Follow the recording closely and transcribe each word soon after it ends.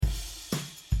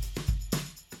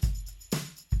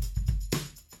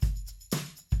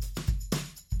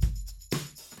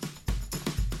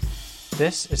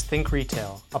This is Think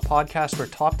Retail, a podcast where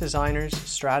top designers,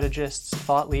 strategists,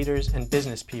 thought leaders, and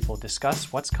business people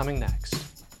discuss what's coming next.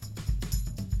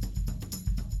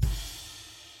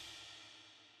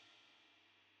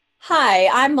 Hi,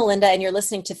 I'm Melinda, and you're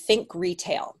listening to Think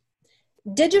Retail.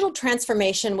 Digital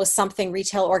transformation was something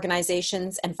retail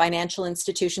organizations and financial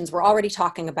institutions were already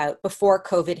talking about before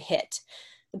COVID hit.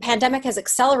 The pandemic has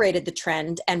accelerated the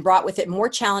trend and brought with it more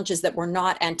challenges that were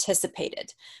not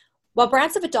anticipated. While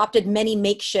brands have adopted many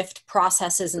makeshift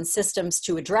processes and systems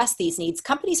to address these needs,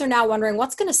 companies are now wondering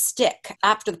what's going to stick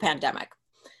after the pandemic.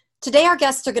 Today, our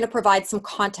guests are going to provide some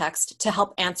context to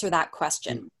help answer that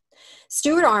question.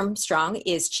 Stuart Armstrong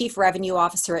is Chief Revenue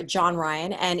Officer at John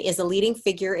Ryan and is a leading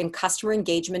figure in customer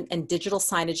engagement and digital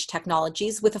signage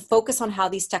technologies with a focus on how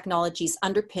these technologies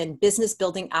underpin business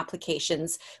building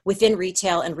applications within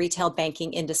retail and retail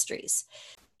banking industries.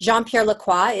 Jean-Pierre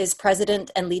Lacroix is President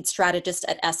and Lead Strategist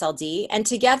at SLD, and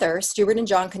together, Stuart and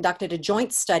John conducted a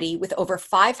joint study with over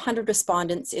 500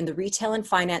 respondents in the retail and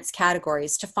finance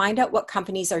categories to find out what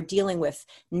companies are dealing with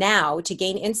now to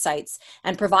gain insights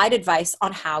and provide advice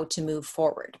on how to move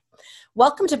forward.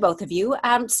 Welcome to both of you.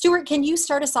 Stuart, can you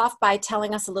start us off by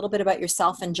telling us a little bit about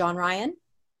yourself and John Ryan?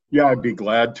 Yeah, I'd be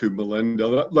glad to, Melinda.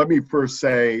 Let me first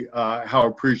say how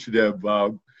appreciative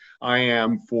I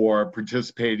am for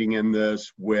participating in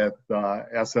this with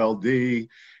SLD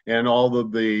and all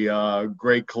of the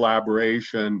great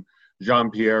collaboration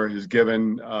Jean-Pierre has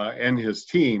given and his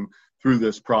team through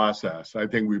this process. I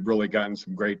think we've really gotten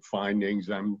some great findings.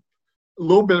 A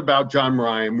little bit about John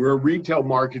Ryan. We're a retail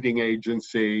marketing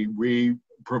agency. We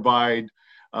provide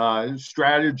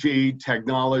strategy,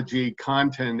 technology,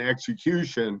 content,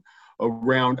 execution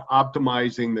around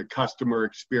optimizing the customer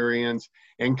experience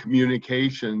and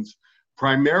communications,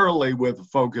 primarily with a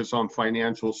focus on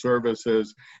financial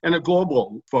services and a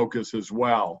global focus as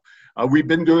well. We've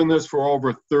been doing this for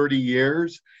over 30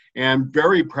 years and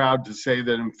very proud to say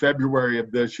that in February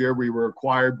of this year, we were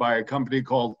acquired by a company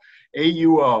called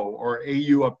AUO or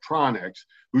AU Optronics,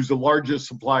 who's the largest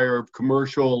supplier of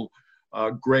commercial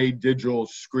grade digital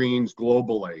screens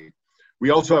globally. We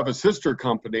also have a sister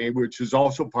company, which is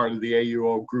also part of the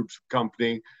AUO group's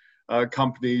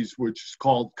companies, which is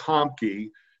called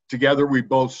Compke. Together, we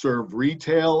both serve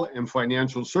retail and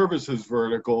financial services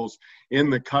verticals in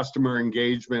the customer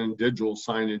engagement and digital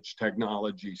signage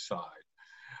technology side.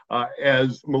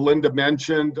 As Melinda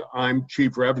mentioned, I'm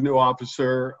Chief Revenue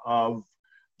Officer of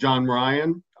John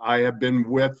Ryan. I have been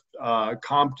with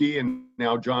Compke and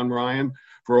now John Ryan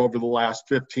for over the last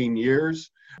 15 years.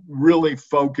 Really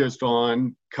focused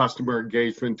on customer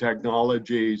engagement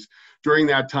technologies. During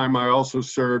that time, I also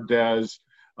served as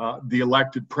the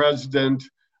elected president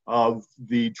of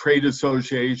the Trade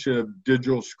Association of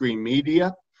Digital Screen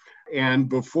Media. And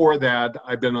before that,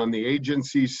 I've been on the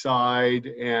agency side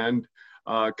and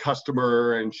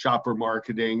customer and shopper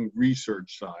marketing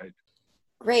research side.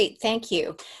 Great, thank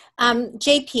you.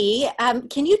 JP,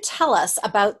 can you tell us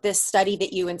about this study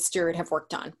that you and Stuart have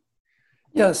worked on?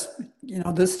 Yes,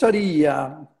 this study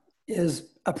is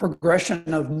a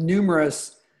progression of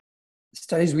numerous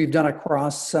studies we've done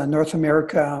across North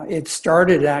America. It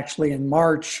started actually in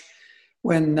March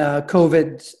when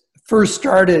COVID first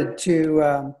started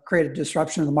to create a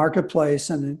disruption in the marketplace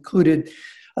and included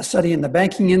a study in the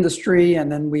banking industry. And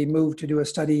then we moved to do a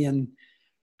study in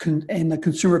the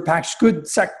consumer packaged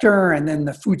goods sector, and then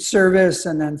the food service,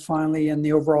 and then finally in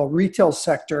the overall retail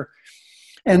sector.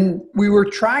 And we were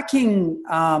tracking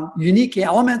unique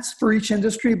elements for each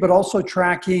industry, but also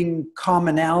tracking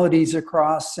commonalities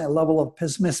across a level of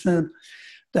pessimism,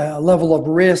 the level of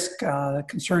risk, the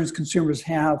concerns consumers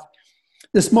have.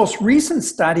 This most recent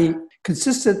study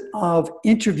consisted of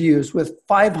interviews with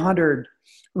 500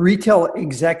 retail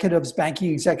executives,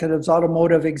 banking executives,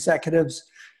 automotive executives,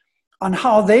 on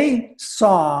how they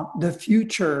saw the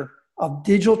future of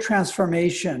digital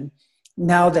transformation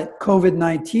now that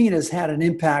COVID-19 has had an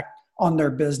impact on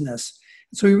their business.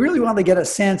 So we really wanted to get a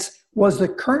sense, was the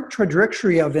current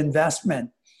trajectory of investment,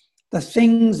 the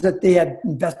things that they had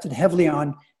invested heavily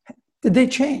on, did they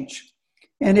change?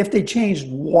 And if they changed,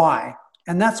 why?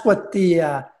 And that's what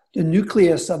the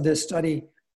nucleus of this study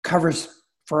covers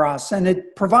for us. And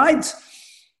it provides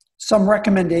some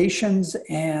recommendations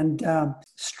and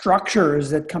structures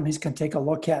that companies can take a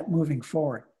look at moving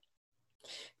forward.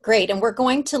 Great. And we're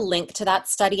going to link to that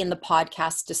study in the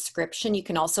podcast description. You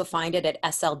can also find it at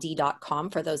sld.com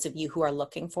for those of you who are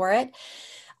looking for it.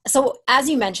 So as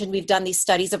you mentioned, we've done these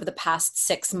studies over the past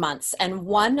 6 months. And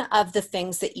one of the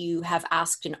things that you have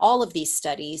asked in all of these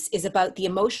studies is about the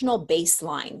emotional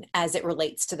baseline as it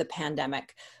relates to the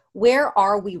pandemic. Where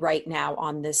are we right now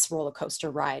on this roller coaster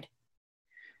ride?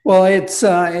 Well, it's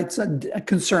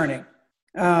concerning.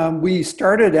 We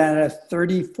started at a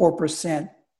 34%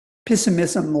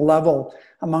 pessimism level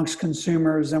amongst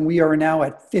consumers, and we are now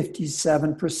at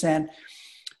 57%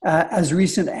 as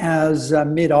recent as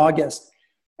mid-August.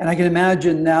 And I can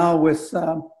imagine now with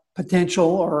potential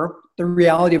or the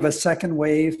reality of a second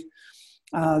wave,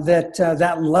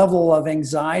 that level of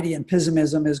anxiety and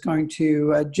pessimism is going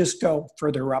to just go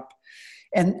further up.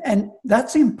 And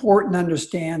that's important to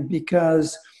understand,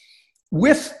 because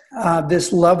with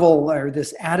this level or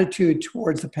this attitude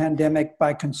towards the pandemic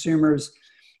by consumers,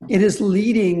 it is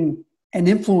leading and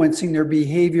influencing their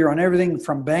behavior on everything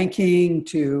from banking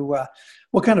to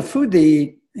what kind of food they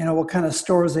eat, what kind of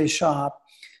stores they shop,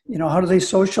 how do they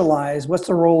socialize, what's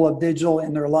the role of digital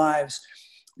in their lives.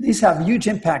 These have huge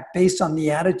impact based on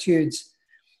the attitudes,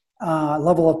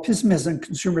 level of pessimism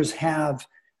consumers have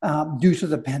due to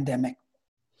the pandemic.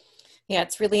 Yeah,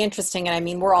 it's really interesting. And I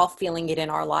mean, we're all feeling it in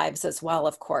our lives as well,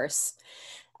 of course.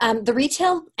 The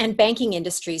retail and banking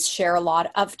industries share a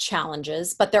lot of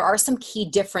challenges, but there are some key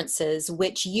differences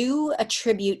which you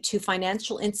attribute to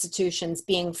financial institutions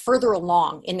being further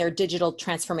along in their digital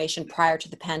transformation prior to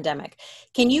the pandemic.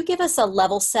 Can you give us a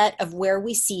level set of where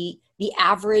we see the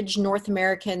average North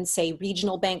American, say,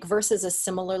 regional bank versus a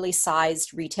similarly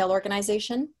sized retail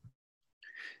organization?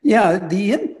 Yeah,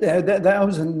 that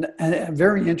was a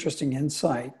very interesting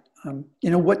insight.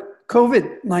 What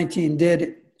COVID-19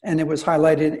 did, and it was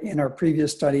highlighted in our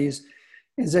previous studies,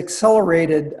 is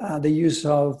accelerated the use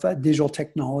of digital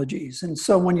technologies. And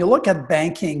so when you look at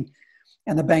banking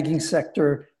and the banking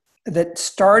sector that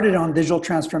started on digital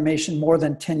transformation more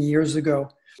than 10 years ago,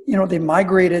 they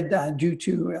migrated due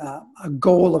to a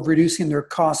goal of reducing their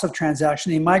cost of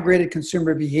transaction. They migrated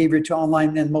consumer behavior to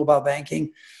online and mobile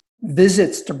banking.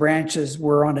 Visits to branches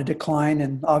were on a decline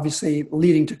and obviously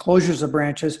leading to closures of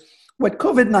branches. What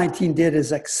COVID-19 did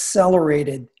is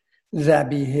accelerated that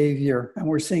behavior. And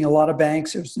we're seeing a lot of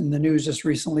banks, it was in the news just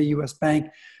recently, US Bank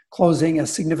closing a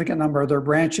significant number of their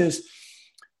branches,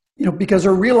 because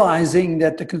they're realizing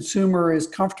that the consumer is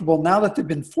comfortable now that they've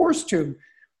been forced to,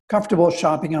 comfortable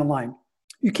shopping online.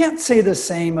 You can't say the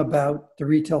same about the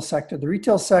retail sector. The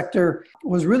retail sector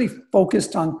was really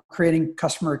focused on creating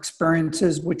customer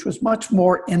experiences, which was much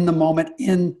more in the moment,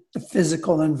 in the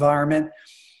physical environment.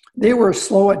 They were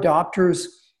slow adopters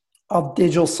of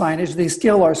digital signage. They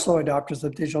still are slow adopters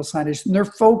of digital signage. And their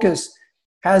focus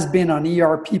has been on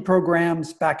ERP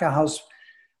programs, back of house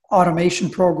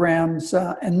automation programs,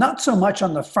 and not so much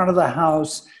on the front of the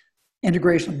house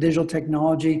integration of digital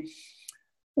technology.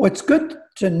 What's good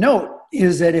to note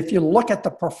is that if you look at the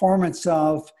performance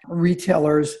of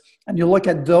retailers and you look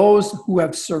at those who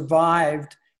have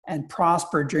survived and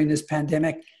prospered during this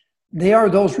pandemic, they are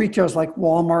those retailers like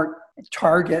Walmart,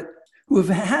 Target, who have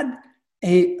had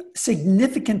a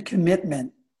significant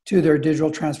commitment to their digital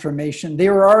transformation. They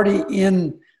were already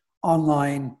in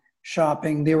online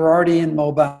shopping. They were already in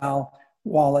mobile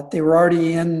wallet. They were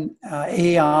already in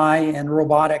AI and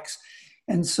robotics.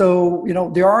 And so,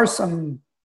 there are some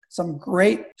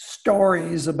great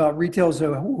stories about retailers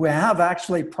who have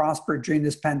actually prospered during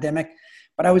this pandemic.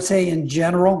 But I would say in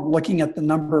general, looking at the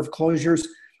number of closures,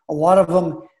 a lot of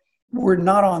them were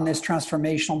not on this digital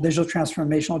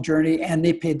transformational journey, and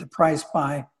they paid the price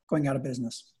by going out of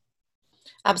business.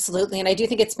 Absolutely. And I do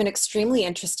think it's been extremely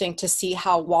interesting to see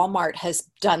how Walmart has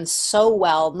done so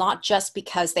well, not just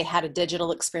because they had a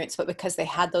digital experience, but because they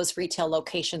had those retail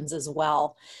locations as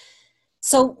well.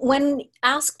 So when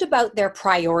asked about their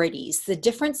priorities, the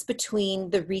difference between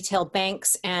the retail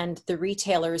banks and the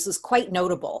retailers is quite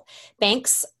notable.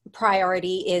 Banks'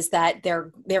 priority is that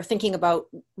they're thinking about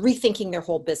rethinking their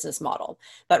whole business model,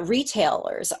 but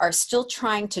retailers are still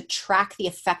trying to track the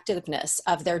effectiveness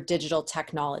of their digital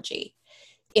technology.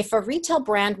 If a retail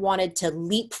brand wanted to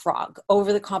leapfrog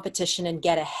over the competition and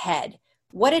get ahead,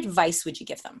 what advice would you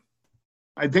give them?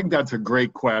 I think that's a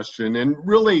great question. And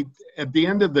really, at the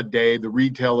end of the day, the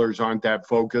retailers aren't that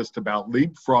focused about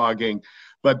leapfrogging,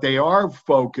 but they are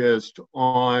focused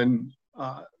on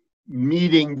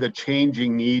meeting the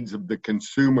changing needs of the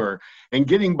consumer and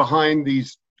getting behind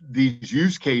these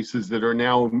use cases that are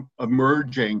now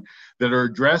emerging, that are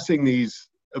addressing these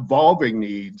evolving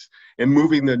needs and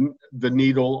moving the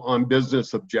needle on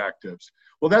business objectives.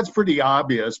 Well, that's pretty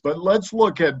obvious, but let's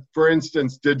look at, for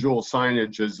instance, digital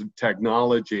signage as a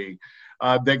technology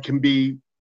that can be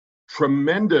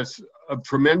tremendous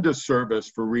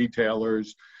service for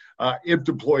retailers if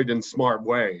deployed in smart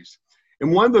ways.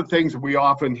 And one of the things that we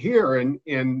often hear in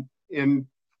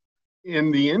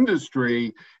the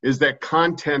industry is that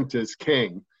content is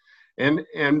king.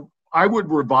 And I would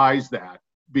revise that.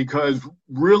 because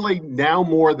really now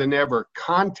more than ever,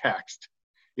 context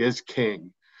is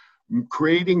king.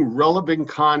 Creating relevant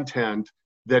content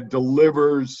that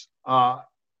delivers,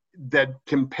 that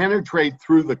can penetrate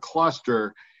through the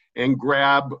cluster and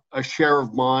grab a share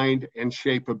of mind and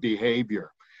shape of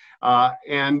behavior.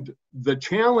 And the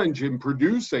challenge in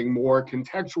producing more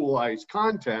contextualized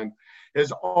content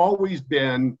has always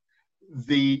been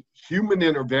the human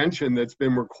intervention that's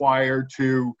been required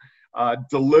to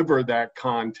deliver that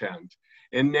content.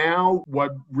 And now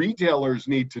what retailers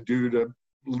need to do to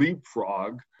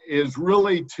leapfrog is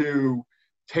really to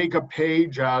take a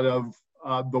page out of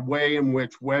the way in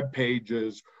which web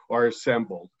pages are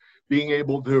assembled, being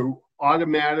able to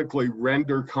automatically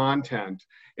render content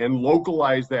and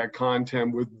localize that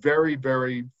content with very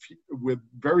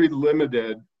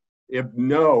limited, if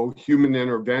no, human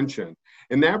intervention.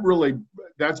 And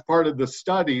that's part of the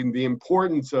study, the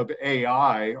importance of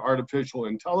AI, artificial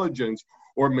intelligence,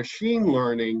 or machine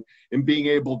learning, in being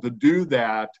able to do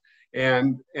that,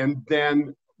 and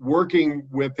then working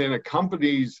within a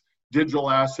company's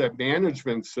digital asset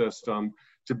management system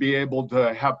to be able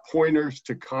to have pointers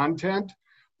to content,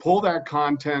 pull that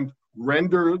content,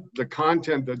 render the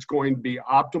content that's going to be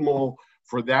optimal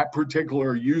for that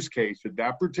particular use case at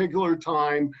that particular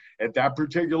time, at that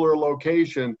particular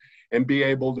location, and be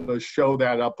able to show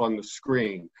that up on the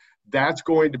screen. That's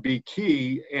going to be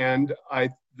key, and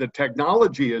the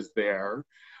technology is there,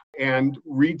 and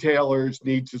retailers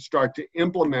need to start to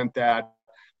implement that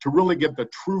to really get the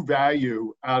true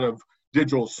value out of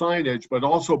digital signage, but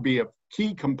also be a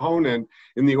key component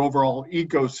in the overall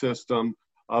ecosystem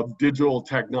of digital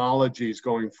technologies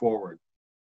going forward.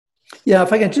 Yeah,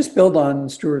 if I can just build on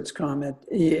Stuart's comment,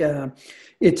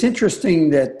 it's interesting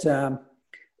that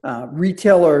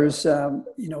retailers,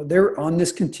 they're on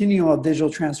this continuum of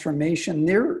digital transformation.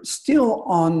 They're still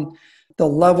on the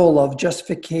level of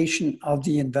justification of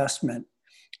the investment.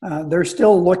 They're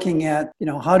still looking at,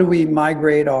 how do we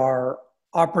migrate our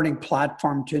operating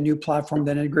platform to a new platform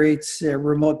that integrates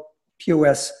remote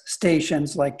POS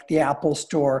stations like the Apple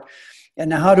Store,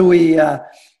 and how do we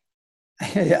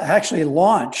actually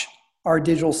launch our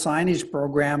digital signage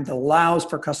program that allows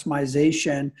for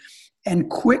customization and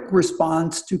quick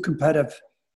response to competitive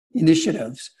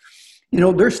initiatives.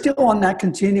 They're still on that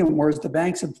continuum, whereas the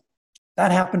banks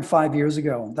that happened 5 years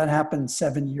ago, that happened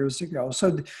 7 years ago.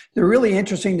 So they're really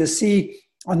interesting to see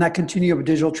on that continuum of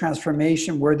digital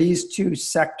transformation where these two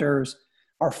sectors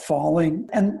are falling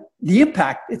and the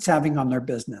impact it's having on their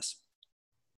business.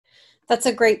 That's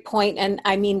a great point. And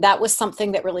I mean, that was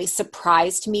something that really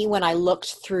surprised me when I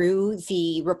looked through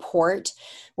the report,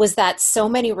 was that so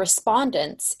many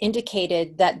respondents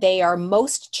indicated that they are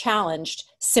most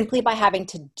challenged simply by having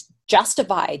to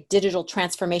justify digital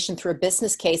transformation through a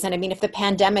business case. And I mean, if the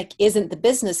pandemic isn't the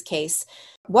business case,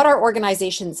 what are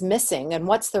organizations missing and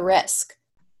what's the risk?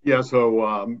 Yeah,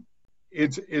 so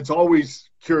it's always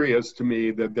curious to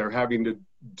me that they're having to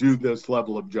do this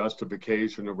level of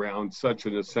justification around such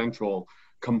an essential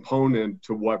component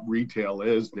to what retail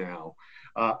is now.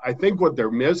 I think what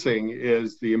they're missing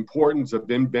is the importance of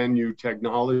in-venue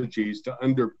technologies to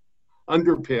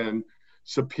underpin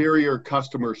superior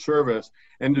customer service,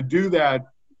 and to do that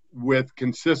with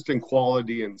consistent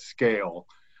quality and scale.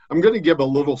 I'm going to give a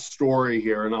little story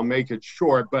here, and I'll make it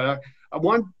short, but I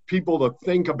want people to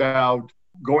think about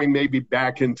going maybe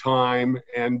back in time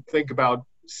and think about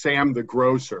Sam the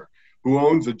grocer, who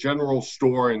owns a general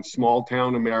store in small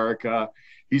town America.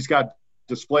 He's got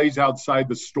displays outside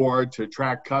the store to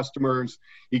attract customers.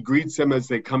 He greets them as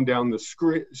they come down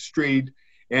the street.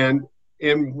 And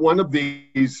in one of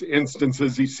these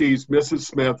instances, he sees Mrs.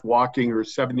 Smith walking her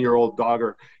 7-year-old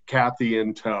daughter, Kathy,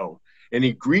 in tow. And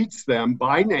he greets them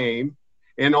by name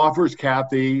and offers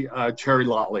Kathy a cherry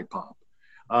lollipop,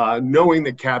 knowing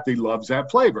that Kathy loves that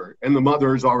flavor. And the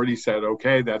mother has already said,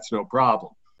 okay, that's no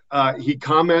problem. He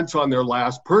comments on their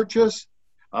last purchase,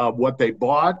 what they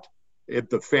bought, if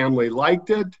the family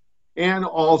liked it, and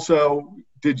also,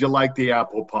 did you like the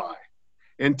apple pie?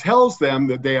 And tells them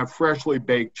that they have freshly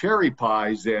baked cherry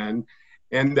pies in,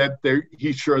 and that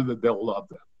he's sure that they'll love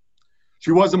them.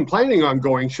 She wasn't planning on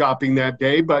going shopping that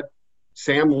day, but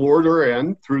Sam lured her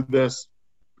in through this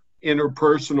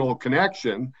interpersonal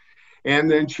connection. And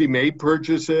then she made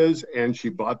purchases and she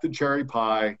bought the cherry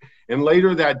pie. And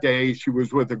later that day, she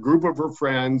was with a group of her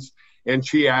friends and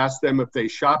she asked them if they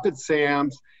shop at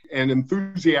Sam's, and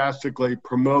enthusiastically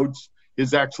promotes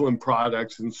his excellent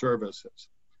products and services.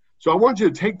 So I want you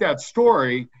to take that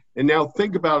story and now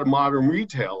think about a modern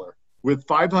retailer with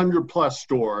 500 plus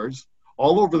stores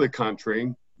all over the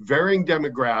country, varying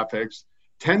demographics,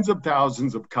 tens of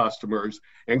thousands of customers,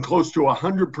 and close to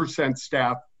 100%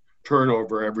 staff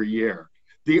turnover every year.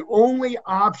 The only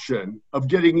option of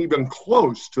getting even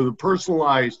close to the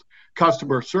personalized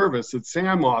customer service that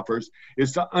Sam offers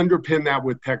is to underpin that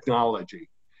with technology.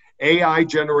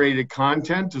 AI-generated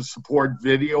content to support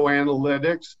video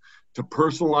analytics, to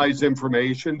personalize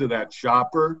information to that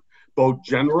shopper, both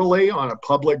generally on a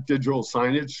public digital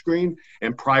signage screen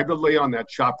and privately on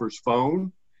that shopper's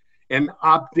phone. An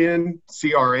opt-in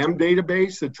CRM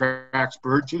database that tracks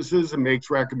purchases and makes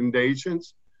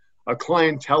recommendations. A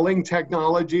clienteling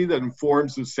technology that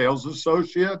informs the sales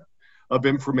associate of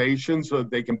information so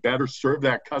that they can better serve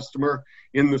that customer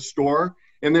in the store.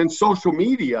 And then social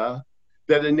media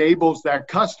that enables that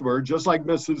customer, just like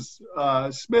Mrs.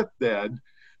 Smith did,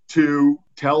 to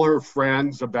tell her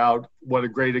friends about what a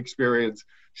great experience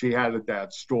she had at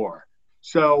that store.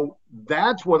 So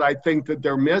that's what I think that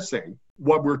they're missing.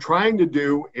 What we're trying to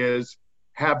do is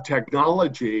have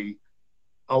technology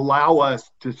allow us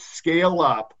to scale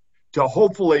up to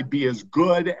hopefully be as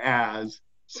good as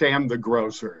Sam the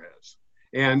grocer is.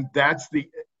 And that's the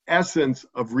essence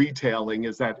of retailing,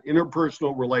 is that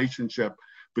interpersonal relationship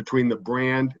between the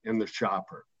brand and the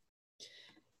shopper.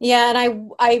 Yeah,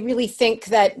 and I really think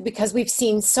that because we've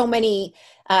seen so many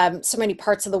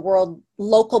parts of the world,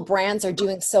 local brands are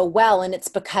doing so well, and it's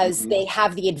because they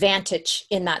have the advantage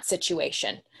in that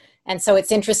situation. And so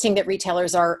it's interesting that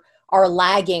retailers are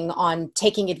lagging on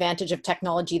taking advantage of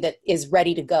technology that is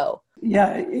ready to go.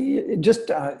 Yeah,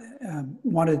 just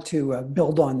wanted to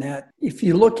build on that. If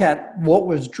you look at what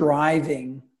was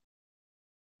driving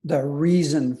the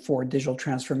reason for digital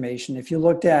transformation, if you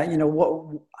looked at,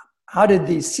 how did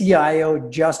the CIO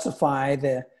justify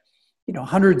the,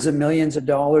 hundreds of millions of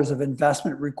dollars of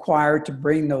investment required to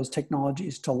bring those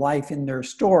technologies to life in their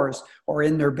stores or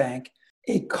in their bank?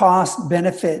 A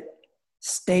cost-benefit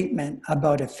statement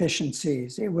about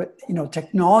efficiencies.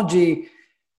 Technology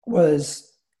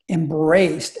was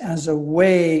embraced as a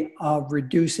way of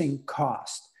reducing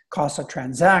cost of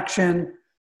transaction,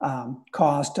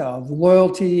 cost of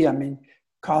loyalty,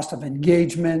 cost of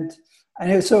engagement.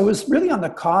 And so it was really on the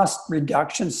cost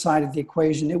reduction side of the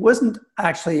equation. It wasn't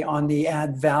actually on the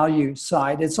add value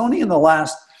side. It's only in the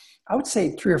last, I would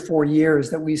say, 3 or 4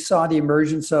 years that we saw the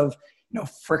emergence of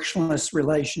frictionless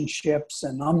relationships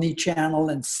and omni-channel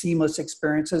and seamless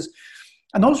experiences.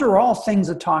 And those are all things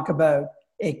that talk about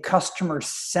a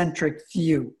customer-centric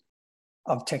view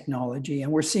of technology.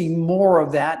 And we're seeing more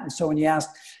of that. And so when you ask,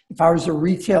 if I was a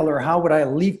retailer, how would I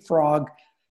leapfrog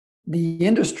the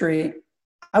industry?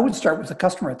 I would start with the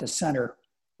customer at the center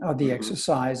of the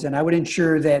exercise. And I would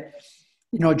ensure that,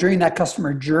 during that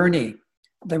customer journey,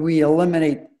 that we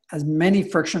eliminate as many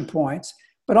friction points,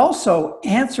 but also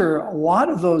answer a lot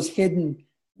of those hidden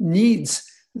needs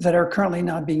that are currently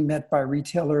not being met by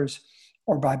retailers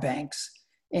or by banks.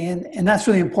 And that's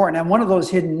really important. And one of those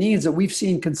hidden needs that we've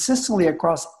seen consistently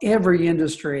across every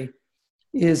industry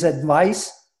is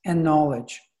advice and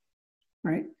knowledge,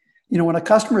 right? When a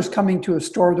customer is coming to a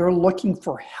store, they're looking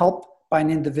for help by an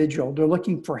individual. They're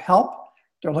looking for help.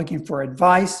 They're looking for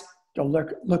advice. They're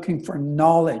looking for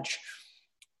knowledge.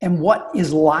 And what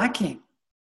is lacking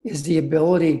is the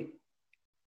ability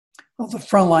of the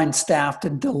frontline staff to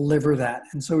deliver that.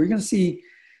 And so we're going to see,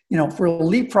 for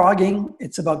leapfrogging,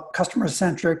 it's about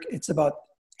customer-centric. It's about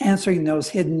answering those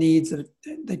hidden needs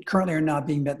that currently are not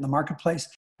being met in the marketplace.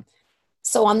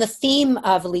 So on the theme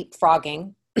of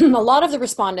leapfrogging, a lot of the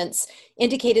respondents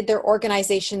indicated their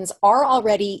organizations are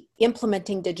already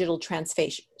implementing digital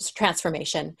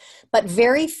transformation, but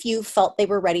very few felt they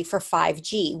were ready for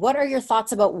 5G. What are your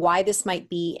thoughts about why this might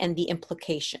be and the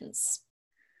implications?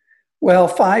 Well,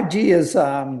 5G is,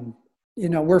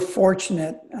 we're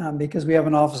fortunate because we have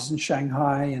an office in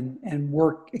Shanghai and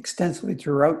work extensively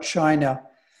throughout China.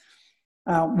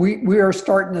 We are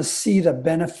starting to see the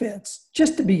benefits,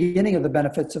 just the beginning of the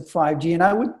benefits of 5G. And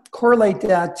I would correlate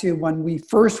that to when we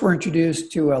first were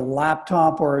introduced to a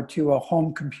laptop or to a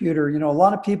home computer. A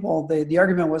lot of people, the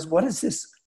argument was, what is this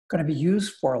going to be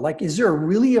used for? Like, is there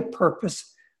really a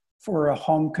purpose for a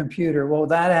home computer? Well,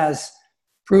 that has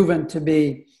proven to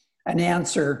be an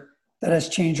answer that has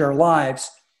changed our lives.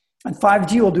 And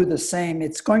 5G will do the same.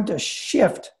 It's going to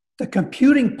shift the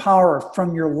computing power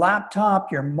from your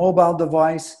laptop, your mobile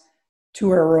device,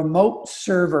 to a remote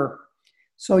server.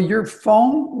 So your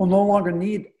phone will no longer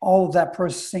need all of that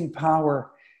processing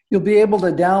power. You'll be able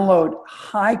to download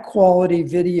high quality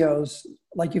videos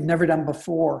like you've never done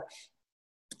before.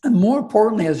 And more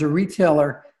importantly, as a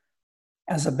retailer,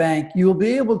 as a bank, you'll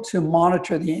be able to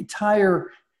monitor the entire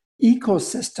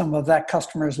ecosystem of that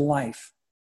customer's life.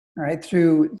 right?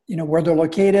 Through, where they're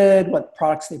located, what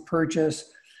products they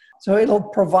purchase. So it'll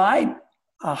provide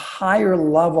a higher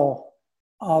level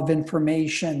of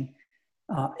information,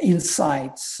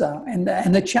 insights. And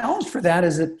the challenge for that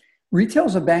is that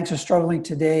retailers and banks are struggling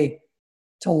today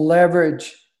to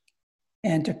leverage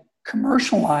and to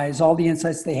commercialize all the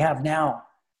insights they have now.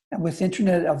 And with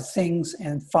Internet of Things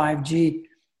and 5G,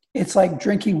 it's like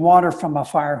drinking water from a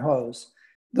fire hose.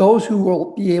 Those who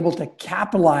will be able to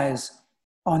capitalize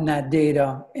on that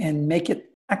data and make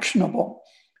it actionable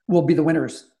will be the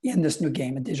winners in this new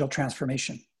game of digital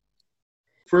transformation.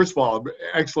 First of all,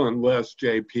 excellent list,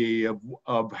 JP,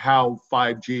 of how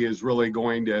 5G is really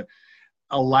going to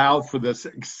allow for this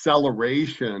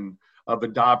acceleration of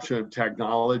adoption of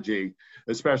technology,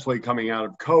 especially coming out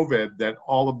of COVID, that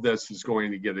all of this is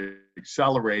going to get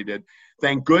accelerated.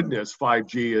 Thank goodness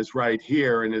 5G is right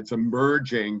here and it's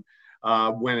emerging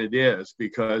when it is,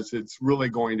 because it's really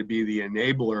going to be the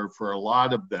enabler for a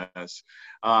lot of this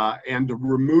and to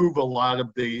remove a lot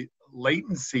of the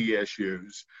latency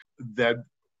issues that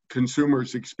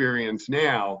consumers experience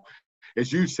now.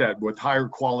 As you said, with higher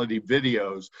quality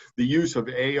videos, the use of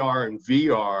AR and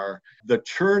VR, the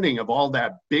churning of all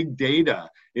that big data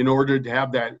in order to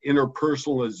have that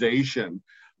interpersonalization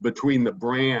between the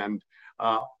brand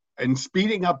and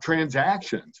speeding up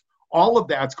transactions. All of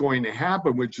that's going to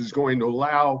happen, which is going to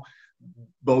allow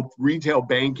both retail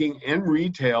banking and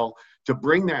retail to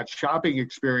bring that shopping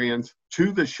experience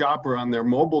to the shopper on their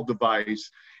mobile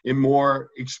device in more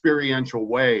experiential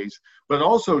ways, but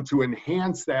also to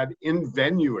enhance that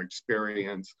in-venue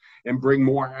experience and bring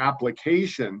more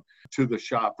application to the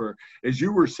shopper, as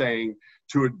you were saying,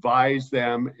 to advise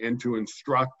them and to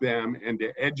instruct them and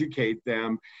to educate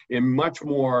them in much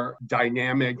more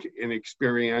dynamic and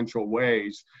experiential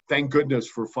ways. Thank goodness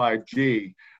for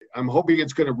 5G. I'm hoping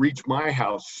it's going to reach my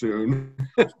house soon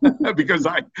because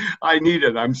I need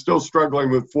it. I'm still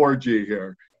struggling with 4G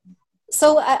here.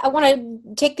 So I want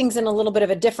to take things in a little bit of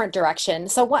a different direction.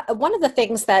 So one of the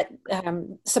things that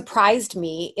surprised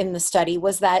me in the study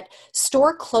was that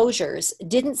store closures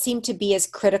didn't seem to be as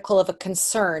critical of a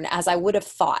concern as I would have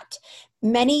thought.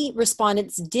 Many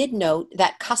respondents did note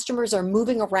that customers are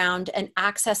moving around and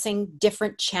accessing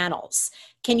different channels.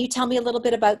 Can you tell me a little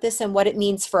bit about this and what it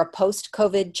means for a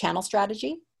post-COVID channel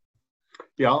strategy?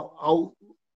 Yeah, I'll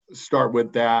start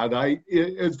with that.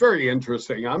 It's very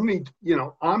interesting.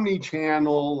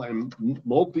 Omni-channel and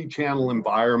multi-channel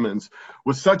environments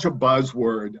was such a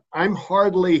buzzword. I'm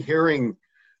hardly hearing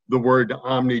the word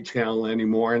omni-channel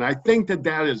anymore, and I think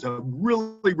that is a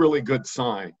really, really good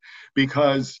sign,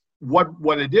 because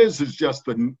what it is just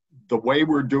the way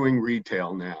we're doing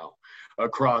retail now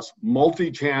across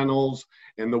multi-channels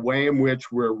and the way in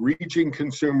which we're reaching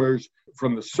consumers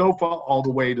from the sofa all the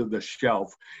way to the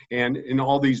shelf and in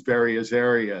all these various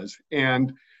areas.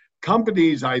 And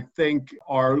companies, I think,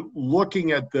 are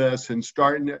looking at this and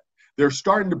they're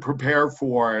starting to prepare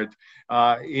for it.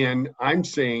 I'm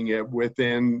seeing it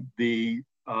within the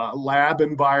lab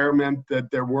environment that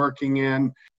they're working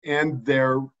in, and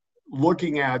they're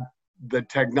looking at the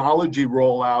technology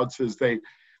rollouts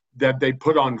that they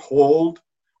put on hold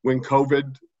when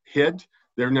COVID hit.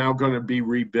 They're now going to be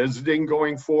revisiting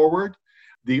going forward.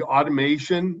 The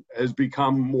automation has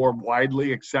become more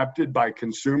widely accepted by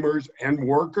consumers and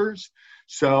workers.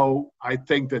 So I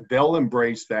think that they'll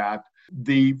embrace that.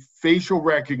 The facial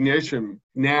recognition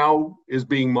now is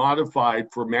being modified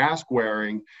for mask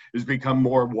wearing, has become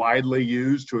more widely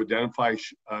used to identify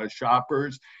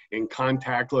shoppers in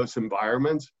contactless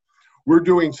environments. We're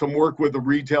doing some work with a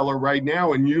retailer right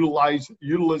now in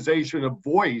utilization of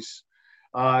voice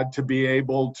to be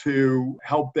able to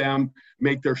help them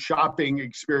make their shopping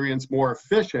experience more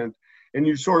efficient. And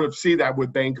you sort of see that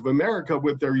with Bank of America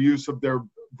with their use of their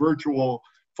virtual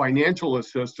financial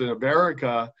assistant,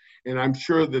 Averica. And I'm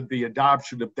sure that the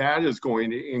adoption of that is going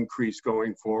to increase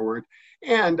going forward.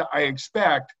 And I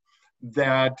expect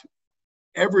that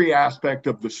every aspect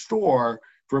of the store,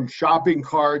 from shopping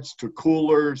carts to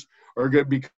coolers, are going to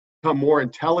become more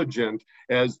intelligent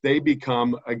as they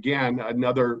become, again,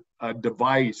 another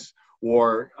device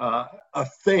or a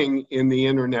thing in the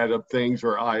Internet of Things,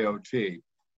 or IoT.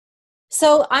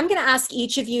 So I'm going to ask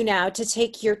each of you now to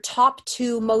take your top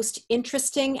 2 most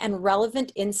interesting and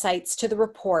relevant insights to the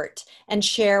report and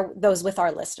share those with our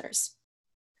listeners.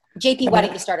 JP, why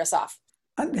don't you start us off?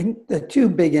 I think the 2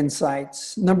 big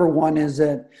insights. Number 1 is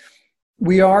that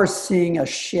we are seeing a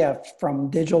shift from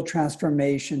digital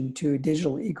transformation to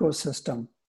digital ecosystem.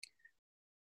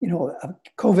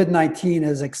 COVID-19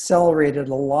 has accelerated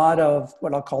a lot of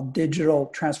what I'll call digital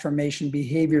transformation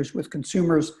behaviors with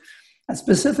consumers, and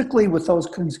specifically with those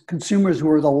consumers who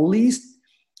are the least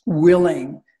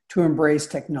willing to embrace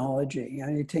technology.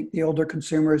 And you take the older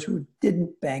consumers who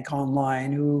didn't bank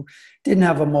online, who didn't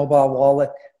have a mobile wallet,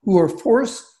 who were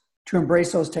forced to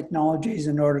embrace those technologies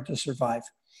in order to survive.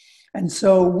 And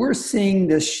so we're seeing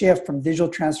this shift from digital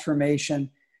transformation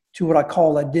to what I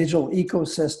call a digital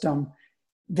ecosystem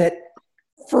that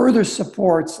further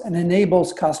supports and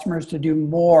enables customers to do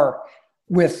more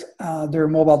with their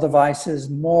mobile devices,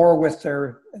 more with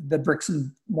the bricks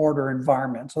and mortar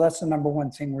environment. So that's the number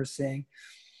one thing we're seeing.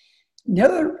 The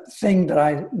other thing that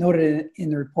I noted in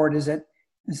the report is that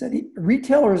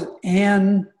retailers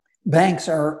and banks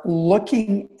are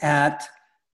looking at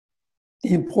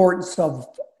the importance of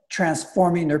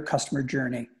transforming their customer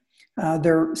journey.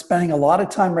 They're spending a lot of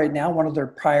time right now. One of their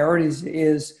priorities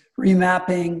is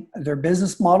remapping their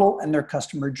business model and their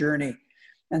customer journey.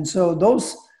 And so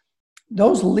those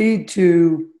lead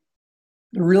to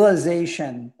the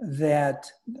realization that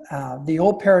the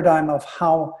old paradigm of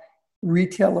how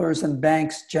retailers and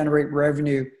banks generate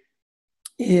revenue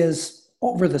is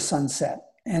over the sunset,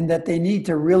 and that they need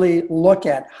to really look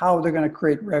at how they're going to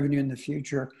create revenue in the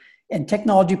future. And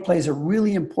technology plays a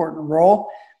really important role,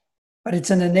 but it's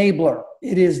an enabler.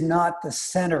 It is not the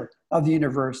center of the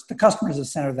universe. The customer is the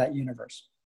center of that universe.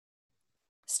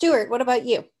 Stuart, what about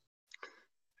you?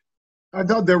 I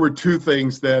thought there were two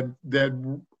things that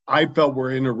I felt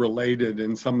were interrelated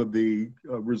in some of the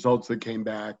results that came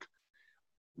back.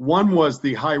 One was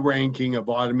the high ranking of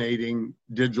automating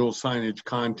digital signage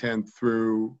content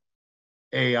through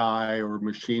AI or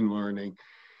machine learning,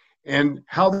 and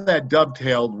how that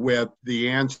dovetailed with the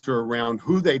answer around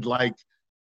who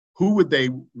would they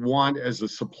want as a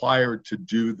supplier to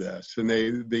do this. And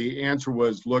the answer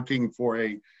was looking for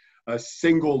a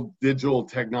single digital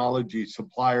technology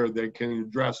supplier that can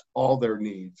address all their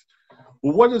needs.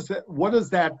 Well, what does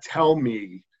that tell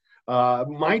me?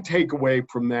 My takeaway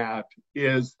from that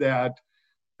is that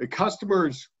the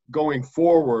customers going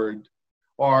forward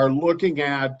are looking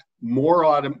at more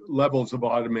levels of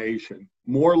automation,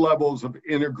 more levels of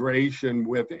integration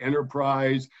with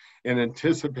enterprise and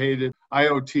anticipated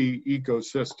IoT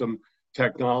ecosystem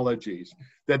technologies,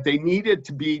 that they need it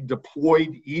to be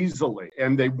deployed easily,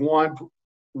 and they want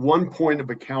one point of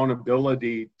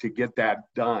accountability to get that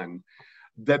done.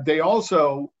 That they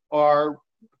also are,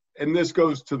 and this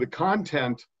goes to the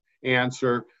content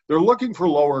answer, they're looking for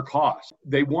lower costs.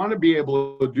 They want to be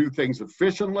able to do things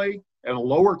efficiently at a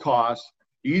lower cost,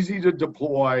 easy to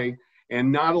deploy,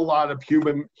 and not a lot of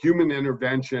human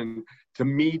intervention to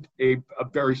meet a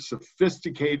very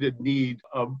sophisticated need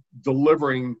of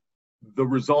delivering the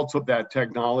results of that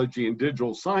technology and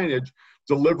digital signage,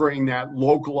 delivering that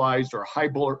localized or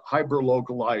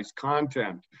hyper-localized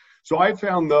content. So I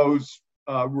found those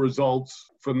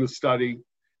results from the study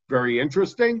very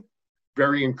interesting,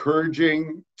 very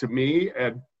encouraging to me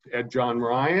at John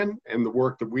Ryan and the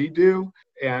work that we do.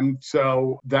 And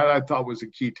so that I thought was a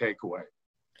key takeaway.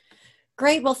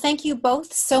 Great. Well, thank you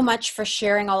both so much for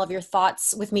sharing all of your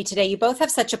thoughts with me today. You both have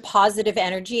such a positive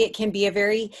energy. It can be a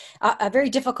very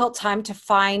difficult time to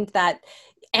find that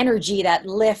energy, that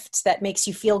lift that makes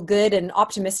you feel good and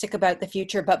optimistic about the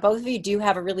future. But both of you do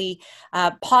have a really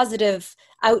positive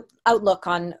outlook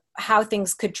on how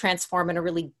things could transform in a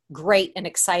really great and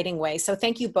exciting way. So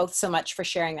thank you both so much for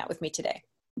sharing that with me today.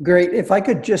 Great. If I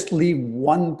could just leave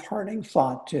one parting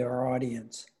thought to our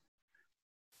audience.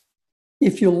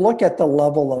 If you look at the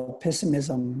level of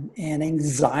pessimism and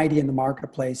anxiety in the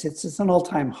marketplace, it's an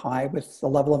all-time high with the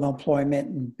level of employment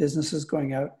and businesses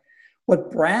going out.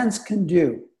 What brands can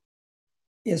do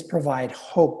is provide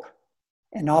hope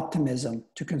and optimism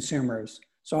to consumers.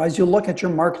 So as you look at your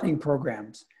marketing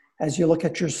programs, as you look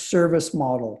at your service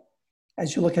model,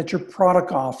 as you look at your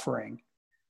product offering,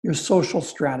 your social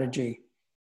strategy,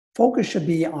 focus should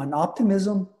be on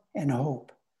optimism and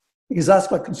hope, because that's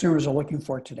what consumers are looking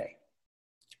for today.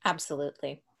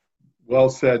 Absolutely. Well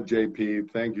said,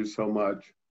 JP. Thank you so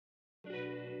much.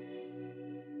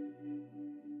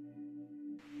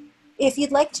 If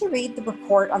you'd like to read the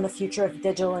report on the future of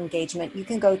digital engagement, you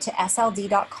can go to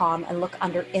sld.com and look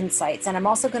under Insights. And I'm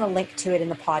also going to link to it in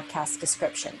the podcast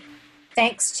description.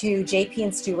 Thanks to JP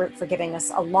and Stuart for giving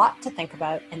us a lot to think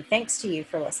about. And thanks to you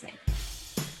for listening.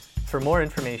 For more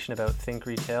information about Think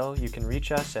Retail, you can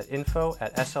reach us at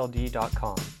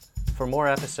info@sld.com. For more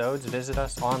episodes, visit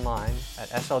us online at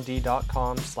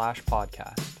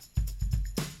sld.com/podcast.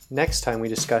 Next time we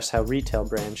discuss how retail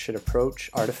brands should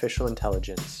approach artificial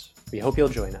intelligence. We hope you'll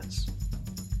join us.